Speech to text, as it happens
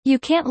You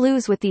can't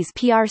lose with these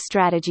PR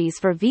strategies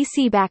for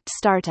VC-backed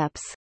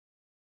startups.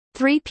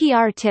 3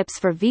 PR tips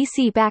for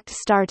VC-backed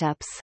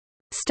startups.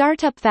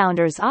 Startup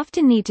founders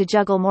often need to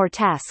juggle more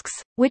tasks,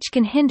 which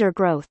can hinder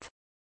growth.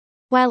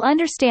 While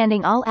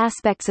understanding all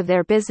aspects of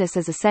their business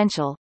is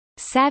essential,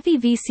 savvy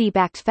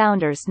VC-backed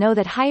founders know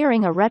that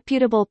hiring a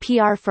reputable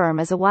PR firm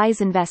is a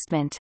wise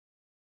investment.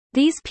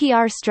 These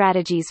PR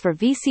strategies for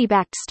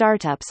VC-backed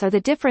startups are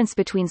the difference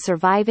between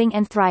surviving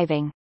and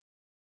thriving.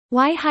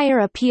 Why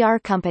hire a PR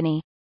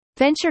company?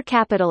 Venture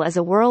capital is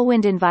a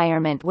whirlwind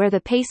environment where the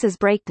pace is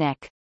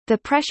breakneck, the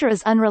pressure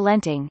is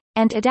unrelenting,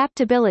 and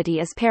adaptability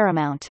is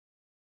paramount.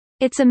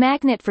 It's a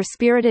magnet for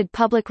spirited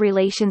public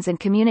relations and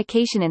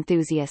communication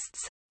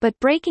enthusiasts, but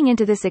breaking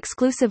into this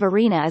exclusive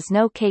arena is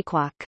no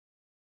cakewalk.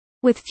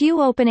 With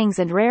few openings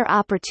and rare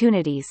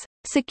opportunities,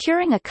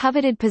 securing a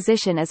coveted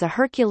position is a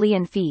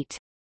Herculean feat.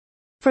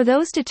 For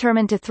those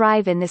determined to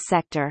thrive in this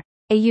sector,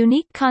 a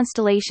unique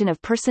constellation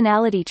of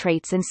personality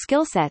traits and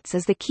skill sets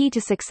is the key to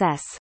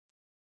success.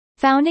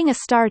 Founding a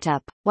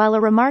startup, while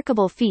a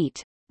remarkable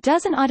feat,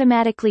 doesn't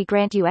automatically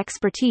grant you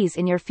expertise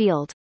in your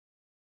field.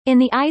 In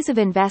the eyes of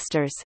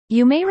investors,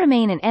 you may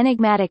remain an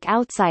enigmatic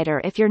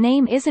outsider if your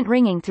name isn't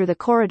ringing through the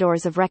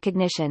corridors of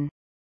recognition.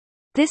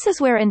 This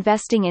is where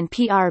investing in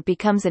PR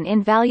becomes an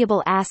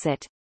invaluable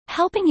asset,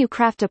 helping you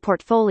craft a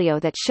portfolio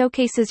that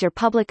showcases your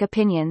public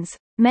opinions,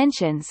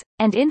 mentions,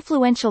 and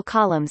influential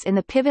columns in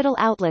the pivotal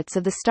outlets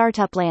of the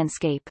startup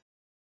landscape.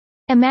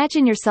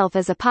 Imagine yourself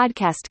as a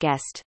podcast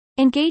guest,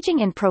 engaging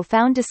in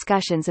profound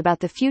discussions about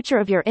the future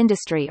of your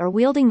industry or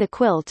wielding the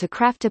quill to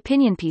craft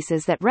opinion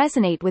pieces that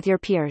resonate with your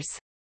peers.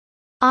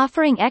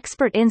 Offering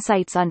expert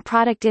insights on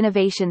product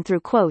innovation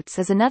through quotes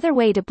is another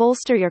way to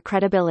bolster your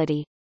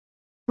credibility.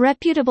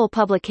 Reputable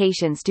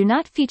publications do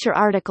not feature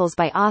articles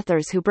by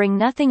authors who bring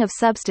nothing of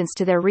substance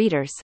to their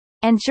readers,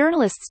 and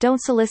journalists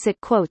don't solicit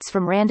quotes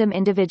from random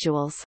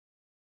individuals.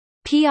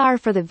 PR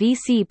for the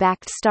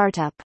VC-backed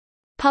startup.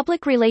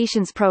 Public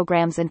relations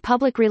programs and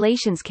public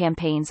relations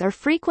campaigns are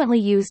frequently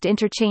used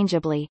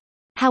interchangeably.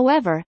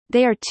 However,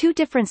 they are two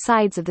different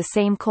sides of the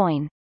same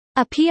coin.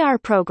 A PR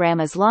program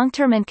is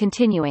long-term and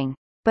continuing,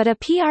 but a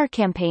PR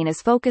campaign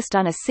is focused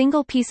on a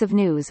single piece of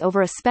news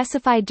over a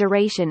specified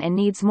duration and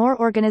needs more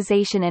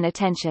organization and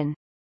attention.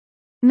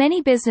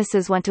 Many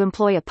businesses want to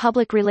employ a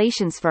public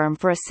relations firm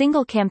for a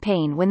single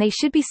campaign when they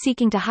should be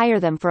seeking to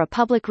hire them for a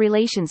public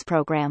relations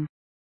program.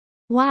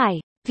 Why?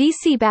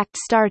 VC-backed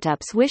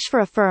startups wish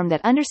for a firm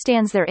that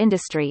understands their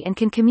industry and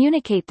can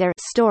communicate their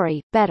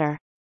story better.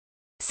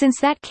 Since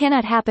that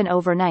cannot happen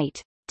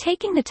overnight,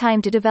 taking the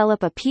time to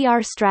develop a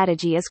PR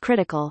strategy is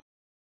critical.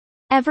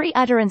 Every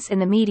utterance in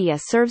the media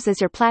serves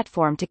as your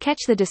platform to catch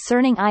the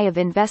discerning eye of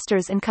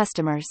investors and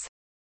customers.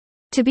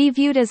 To be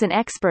viewed as an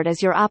expert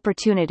is your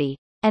opportunity,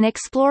 an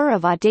explorer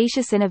of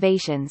audacious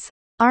innovations,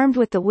 armed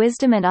with the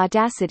wisdom and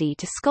audacity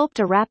to sculpt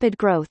a rapid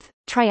growth,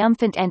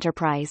 triumphant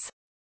enterprise.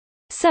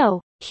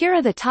 So, here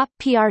are the top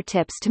PR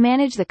tips to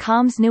manage the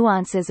comms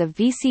nuances of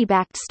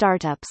VC-backed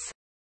startups.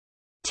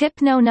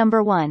 Tip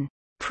number 1.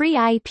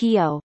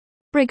 Pre-IPO.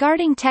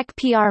 Regarding tech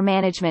PR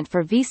management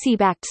for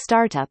VC-backed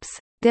startups,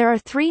 there are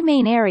 3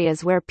 main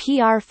areas where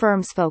PR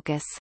firms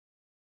focus.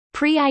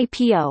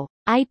 Pre-IPO,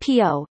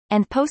 IPO,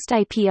 and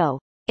post-IPO.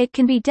 It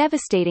can be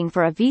devastating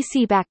for a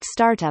VC-backed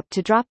startup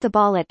to drop the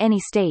ball at any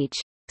stage,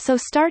 so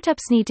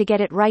startups need to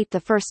get it right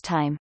the first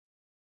time.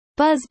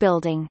 Buzz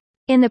building.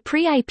 In the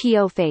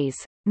pre-IPO phase,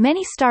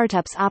 many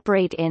startups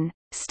operate in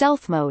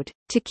stealth mode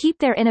to keep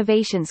their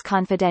innovations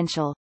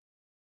confidential.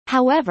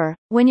 However,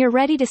 when you're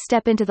ready to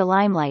step into the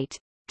limelight,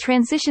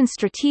 transition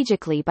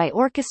strategically by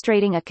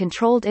orchestrating a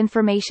controlled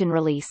information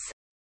release.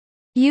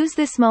 Use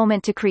this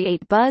moment to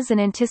create buzz and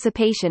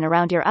anticipation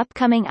around your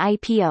upcoming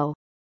IPO.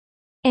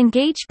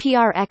 Engage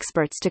PR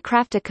experts to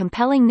craft a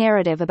compelling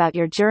narrative about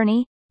your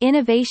journey,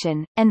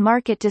 innovation, and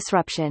market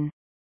disruption.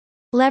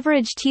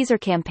 Leverage teaser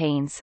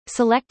campaigns,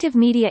 selective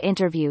media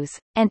interviews,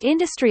 and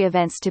industry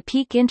events to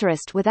pique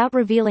interest without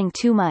revealing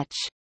too much.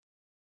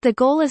 The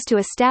goal is to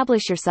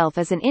establish yourself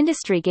as an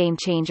industry game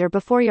changer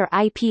before your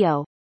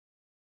IPO.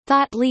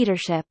 Thought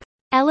leadership.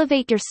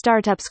 Elevate your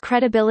startup's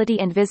credibility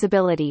and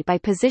visibility by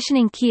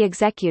positioning key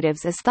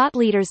executives as thought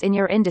leaders in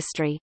your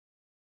industry.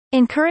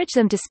 Encourage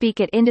them to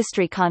speak at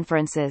industry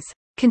conferences,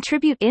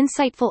 contribute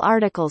insightful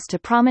articles to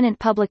prominent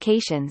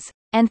publications,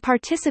 and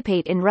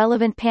participate in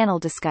relevant panel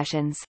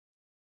discussions.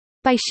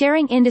 By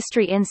sharing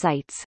industry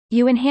insights,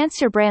 you enhance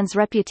your brand's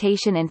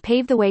reputation and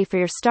pave the way for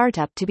your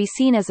startup to be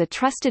seen as a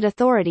trusted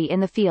authority in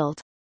the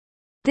field.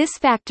 This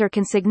factor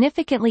can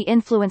significantly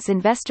influence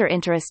investor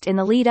interest in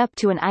the lead-up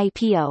to an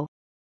IPO.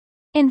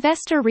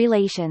 Investor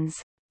relations.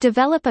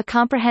 Develop a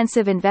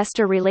comprehensive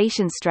investor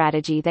relations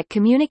strategy that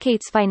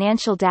communicates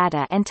financial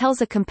data and tells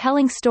a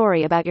compelling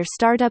story about your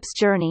startup's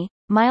journey,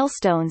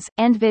 milestones,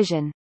 and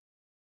vision.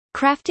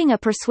 Crafting a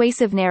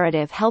persuasive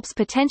narrative helps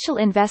potential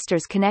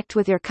investors connect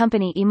with your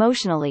company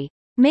emotionally,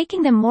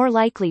 making them more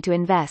likely to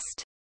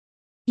invest.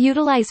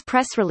 Utilize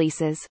press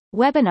releases,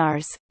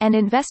 webinars, and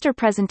investor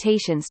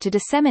presentations to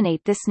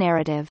disseminate this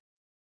narrative.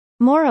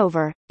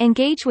 Moreover,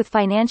 engage with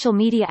financial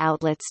media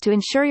outlets to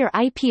ensure your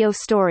IPO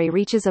story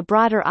reaches a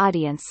broader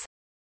audience.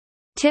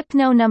 Tip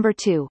no. Number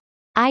 2.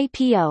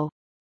 IPO.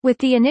 With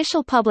the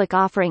initial public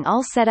offering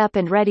all set up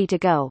and ready to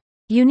go,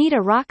 you need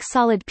a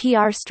rock-solid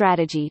PR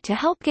strategy to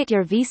help get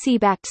your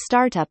VC-backed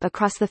startup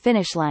across the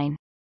finish line.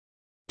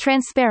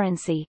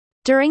 Transparency.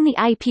 During the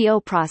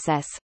IPO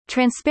process,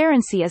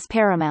 transparency is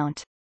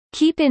paramount.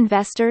 Keep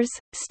investors,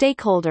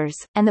 stakeholders,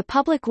 and the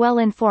public well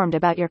informed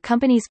about your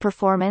company's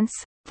performance,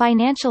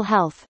 financial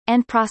health,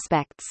 and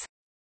prospects.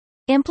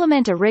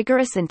 Implement a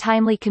rigorous and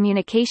timely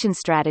communication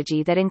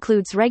strategy that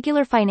includes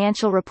regular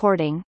financial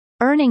reporting,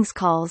 earnings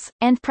calls,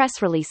 and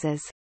press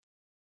releases.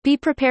 Be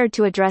prepared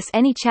to address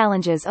any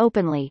challenges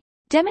openly,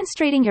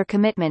 demonstrating your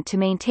commitment to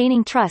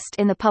maintaining trust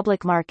in the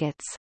public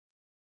markets.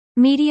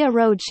 Media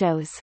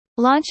roadshows.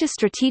 Launch a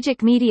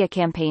strategic media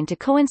campaign to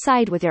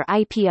coincide with your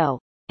IPO,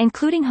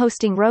 including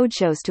hosting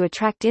roadshows to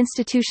attract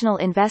institutional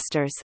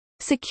investors,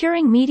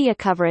 securing media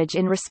coverage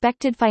in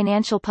respected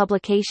financial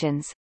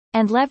publications,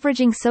 and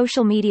leveraging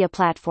social media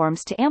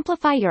platforms to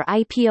amplify your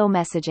IPO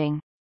messaging.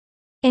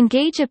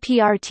 Engage a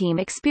PR team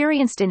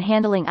experienced in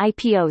handling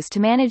IPOs to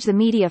manage the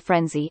media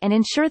frenzy and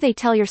ensure they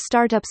tell your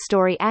startup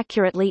story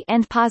accurately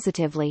and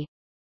positively.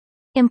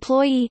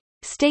 Employee,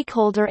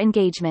 stakeholder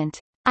engagement.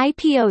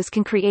 IPOs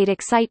can create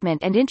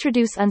excitement and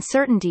introduce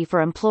uncertainty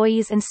for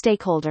employees and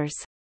stakeholders.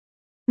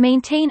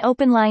 Maintain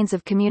open lines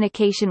of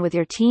communication with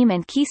your team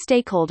and key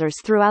stakeholders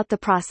throughout the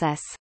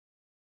process.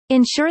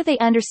 Ensure they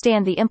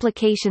understand the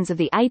implications of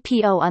the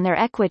IPO on their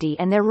equity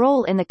and their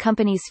role in the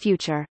company's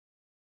future.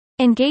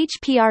 Engage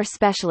PR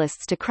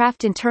specialists to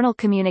craft internal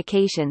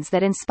communications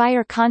that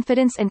inspire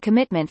confidence and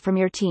commitment from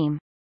your team.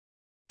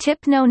 Tip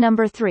no.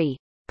 Number 3.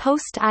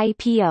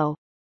 Post-IPO.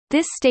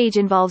 This stage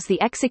involves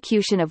the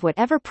execution of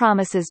whatever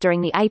promises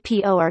during the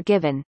IPO are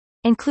given,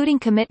 including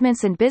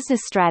commitments and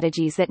business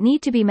strategies that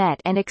need to be met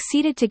and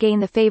exceeded to gain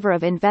the favor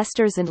of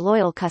investors and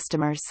loyal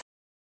customers.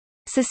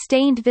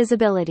 Sustained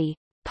visibility.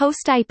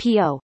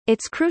 Post-IPO,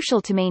 it's crucial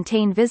to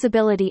maintain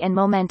visibility and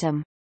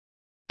momentum.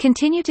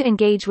 Continue to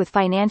engage with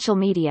financial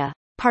media,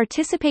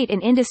 participate in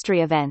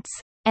industry events,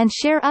 and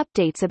share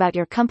updates about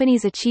your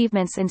company's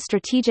achievements and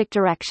strategic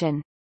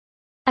direction.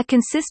 A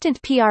consistent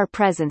PR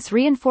presence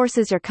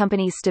reinforces your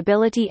company's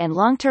stability and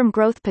long-term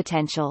growth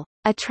potential,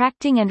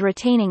 attracting and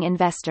retaining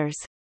investors.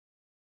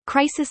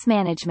 Crisis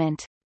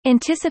management.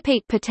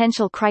 Anticipate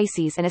potential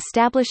crises and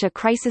establish a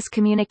crisis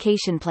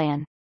communication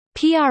plan.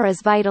 PR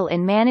is vital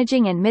in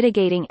managing and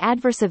mitigating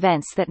adverse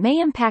events that may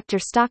impact your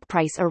stock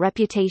price or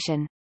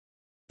reputation.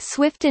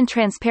 Swift and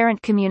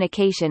transparent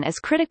communication is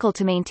critical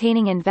to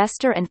maintaining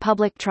investor and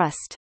public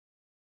trust.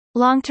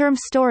 Long-term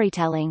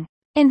storytelling.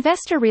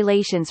 Investor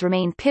relations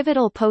remain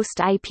pivotal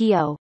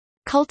post-IPO.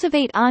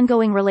 Cultivate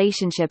ongoing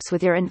relationships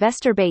with your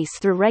investor base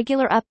through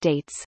regular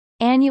updates,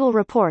 annual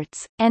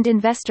reports, and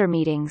investor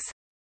meetings.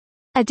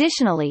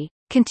 Additionally,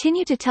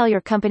 continue to tell your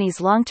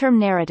company's long-term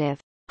narrative,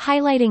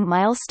 highlighting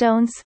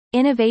milestones,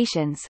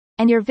 innovations,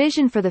 and your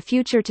vision for the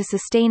future to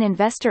sustain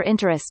investor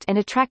interest and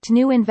attract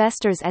new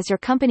investors as your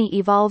company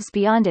evolves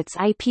beyond its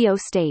IPO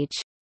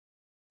stage.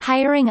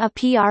 Hiring a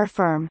PR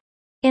firm.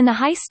 In the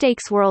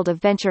high-stakes world of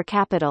venture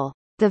capital,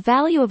 the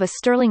value of a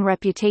sterling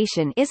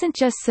reputation isn't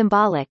just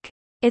symbolic,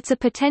 it's a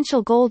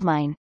potential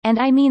goldmine, and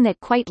I mean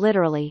that quite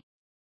literally.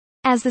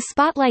 As the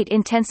spotlight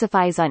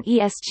intensifies on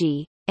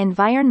ESG,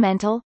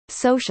 environmental,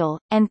 social,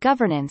 and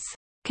governance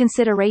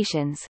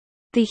considerations,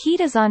 the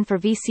heat is on for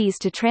VCs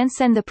to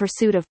transcend the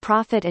pursuit of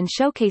profit and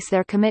showcase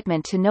their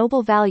commitment to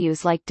noble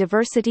values like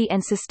diversity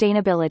and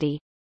sustainability.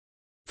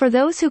 For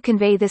those who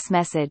convey this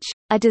message,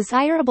 a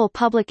desirable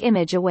public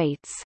image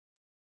awaits.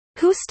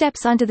 Who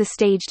steps onto the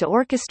stage to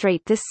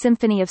orchestrate this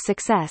symphony of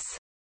success?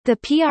 The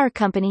PR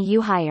company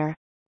you hire.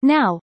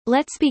 Now,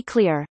 let's be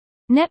clear.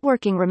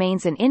 Networking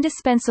remains an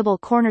indispensable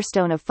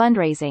cornerstone of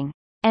fundraising,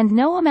 and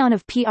no amount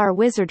of PR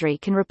wizardry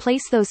can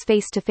replace those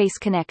face-to-face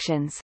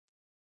connections.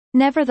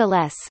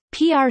 Nevertheless,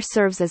 PR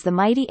serves as the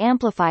mighty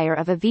amplifier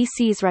of a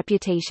VC's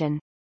reputation.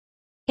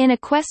 In a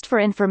quest for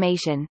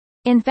information,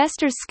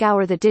 investors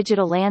scour the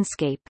digital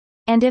landscape,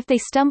 and if they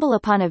stumble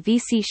upon a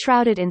VC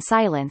shrouded in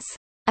silence,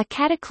 a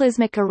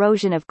cataclysmic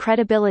erosion of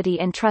credibility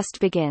and trust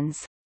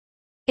begins.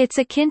 It's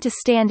akin to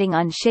standing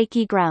on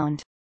shaky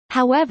ground.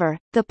 However,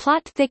 the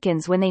plot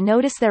thickens when they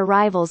notice their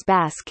rivals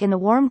bask in the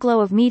warm glow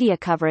of media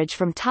coverage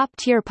from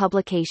top-tier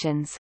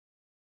publications.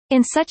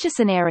 In such a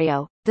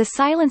scenario, the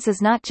silence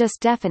is not just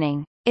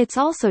deafening, it's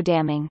also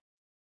damning.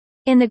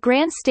 In the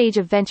grand stage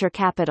of venture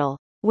capital,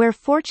 where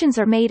fortunes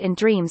are made and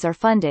dreams are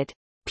funded,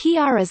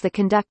 PR is the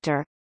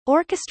conductor,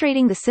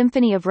 orchestrating the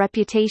symphony of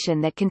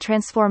reputation that can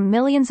transform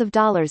millions of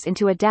dollars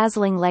into a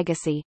dazzling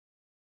legacy.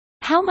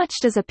 How much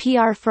does a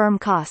PR firm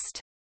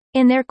cost?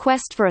 In their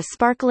quest for a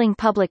sparkling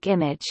public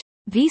image,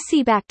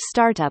 VC-backed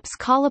startups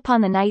call upon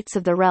the knights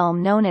of the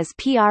realm known as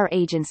PR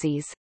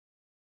agencies.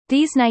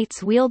 These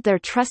knights wield their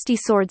trusty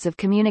swords of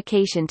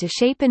communication to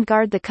shape and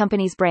guard the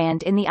company's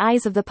brand in the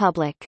eyes of the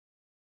public.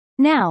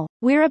 Now,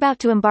 we're about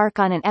to embark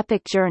on an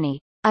epic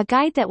journey, a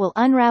guide that will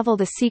unravel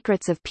the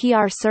secrets of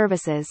PR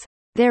services,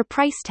 their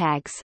price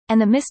tags, and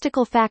the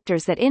mystical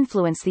factors that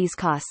influence these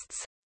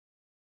costs.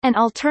 An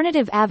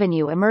alternative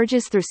avenue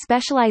emerges through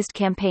specialized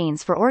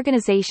campaigns for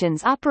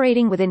organizations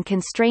operating within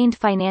constrained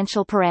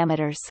financial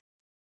parameters.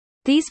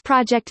 These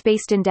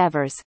project-based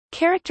endeavors,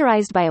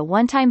 characterized by a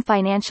one-time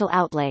financial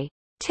outlay,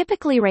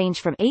 typically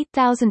range from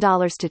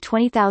 $8,000 to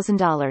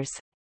 $20,000.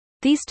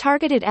 These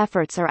targeted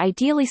efforts are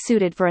ideally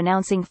suited for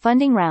announcing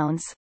funding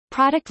rounds,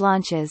 product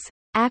launches,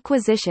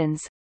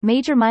 acquisitions,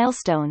 major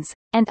milestones,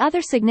 and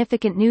other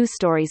significant news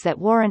stories that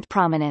warrant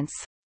prominence.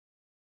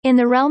 In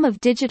the realm of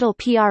digital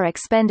PR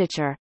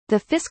expenditure, the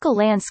fiscal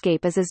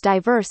landscape is as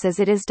diverse as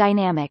it is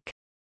dynamic.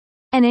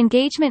 An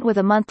engagement with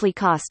a monthly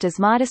cost as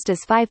modest as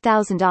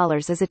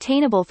 $5,000 is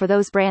attainable for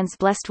those brands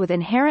blessed with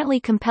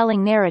inherently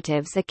compelling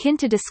narratives akin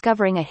to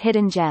discovering a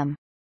hidden gem.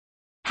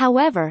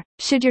 However,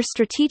 should your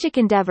strategic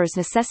endeavors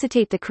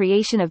necessitate the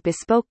creation of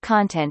bespoke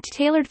content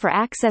tailored for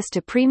access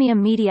to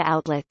premium media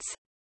outlets,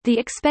 the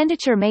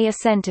expenditure may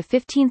ascend to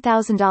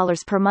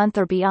 $15,000 per month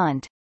or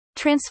beyond,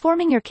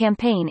 transforming your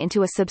campaign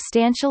into a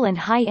substantial and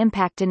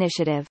high-impact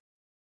initiative.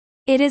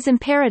 It is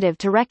imperative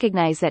to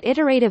recognize that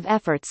iterative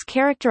efforts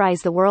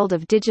characterize the world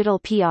of digital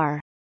PR.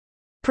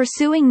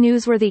 Pursuing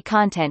newsworthy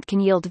content can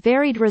yield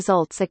varied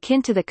results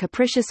akin to the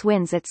capricious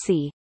winds at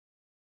sea.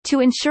 To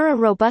ensure a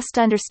robust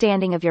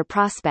understanding of your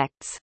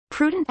prospects,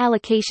 prudent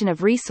allocation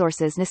of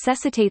resources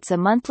necessitates a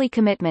monthly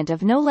commitment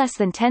of no less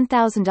than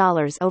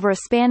 $10,000 over a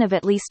span of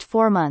at least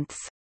 4 months.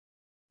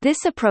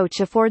 This approach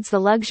affords the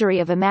luxury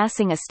of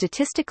amassing a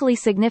statistically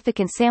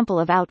significant sample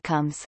of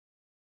outcomes.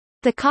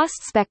 The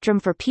cost spectrum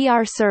for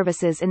PR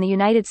services in the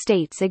United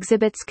States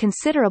exhibits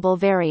considerable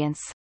variance.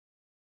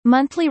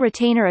 Monthly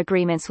retainer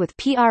agreements with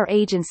PR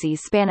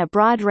agencies span a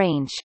broad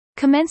range,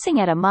 commencing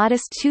at a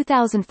modest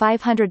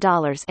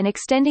 $2,500 and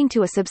extending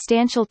to a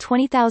substantial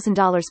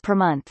 $20,000 per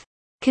month,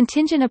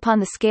 contingent upon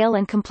the scale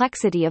and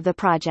complexity of the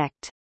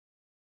project.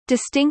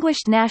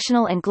 Distinguished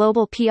national and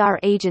global PR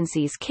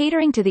agencies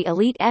catering to the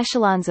elite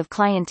echelons of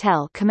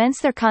clientele commence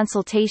their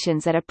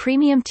consultations at a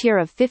premium tier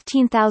of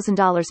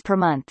 $15,000 per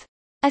month,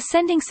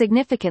 ascending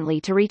significantly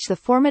to reach the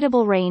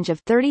formidable range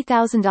of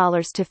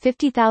 $30,000 to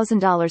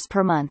 $50,000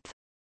 per month.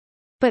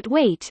 But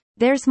wait,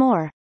 there's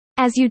more.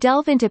 As you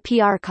delve into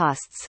PR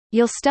costs,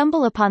 you'll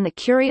stumble upon the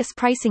curious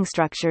pricing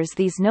structures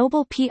these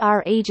noble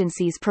PR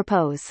agencies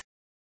propose.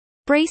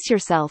 Brace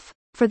yourself,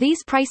 for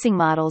these pricing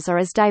models are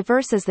as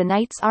diverse as the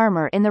knight's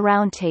armor in the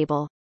Round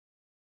Table.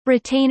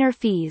 Retainer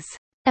fees.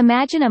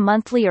 Imagine a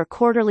monthly or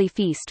quarterly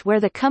feast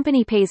where the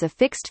company pays a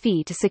fixed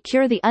fee to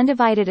secure the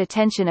undivided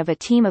attention of a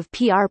team of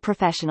PR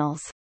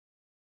professionals.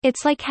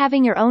 It's like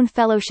having your own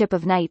fellowship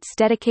of knights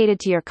dedicated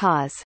to your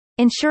cause,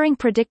 ensuring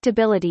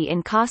predictability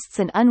in costs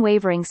and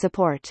unwavering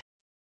support.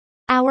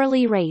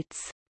 Hourly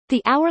rates.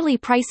 The hourly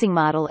pricing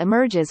model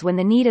emerges when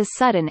the need is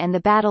sudden and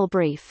the battle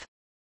brief.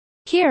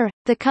 Here,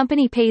 the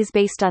company pays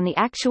based on the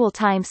actual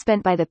time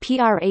spent by the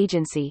PR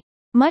agency,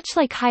 much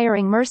like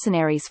hiring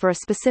mercenaries for a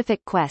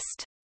specific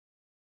quest.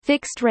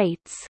 Fixed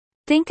rates.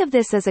 Think of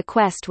this as a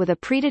quest with a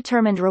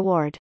predetermined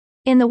reward.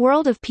 In the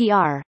world of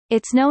PR,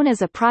 it's known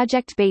as a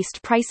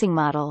project-based pricing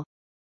model.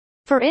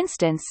 For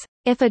instance,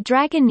 if a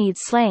dragon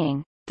needs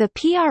slaying, the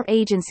PR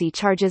agency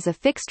charges a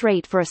fixed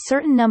rate for a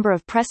certain number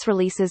of press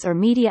releases or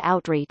media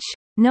outreach,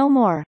 no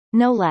more,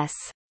 no less.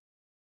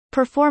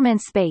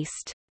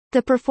 Performance-based.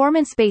 The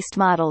performance-based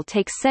model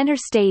takes center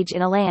stage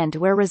in a land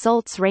where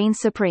results reign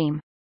supreme.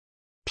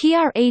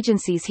 PR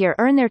agencies here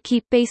earn their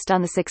keep based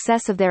on the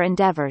success of their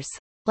endeavors,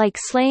 like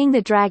slaying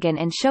the dragon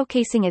and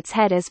showcasing its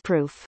head as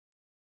proof.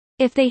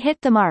 If they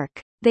hit the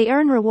mark, they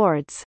earn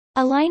rewards,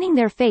 aligning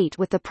their fate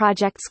with the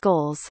project's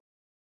goals.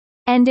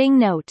 Ending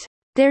note.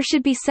 There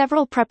should be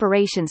several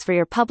preparations for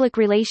your public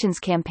relations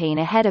campaign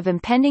ahead of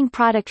impending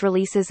product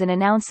releases and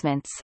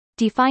announcements,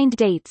 defined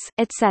dates,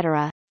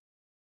 etc.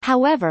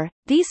 However,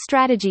 these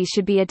strategies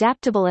should be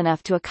adaptable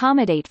enough to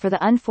accommodate for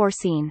the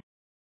unforeseen.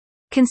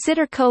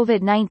 Consider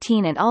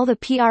COVID-19 and all the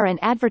PR and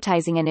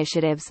advertising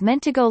initiatives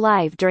meant to go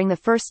live during the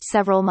first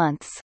several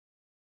months.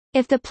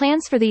 If the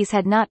plans for these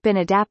had not been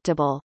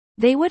adaptable,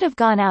 they would have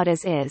gone out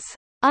as is,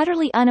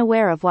 utterly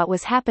unaware of what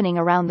was happening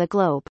around the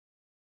globe.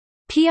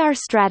 PR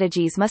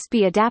strategies must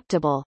be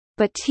adaptable,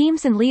 but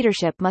teams and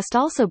leadership must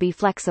also be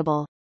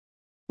flexible.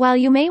 While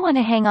you may want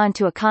to hang on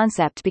to a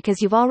concept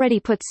because you've already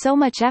put so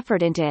much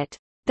effort into it,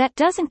 that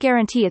doesn't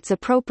guarantee it's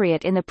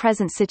appropriate in the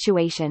present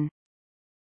situation.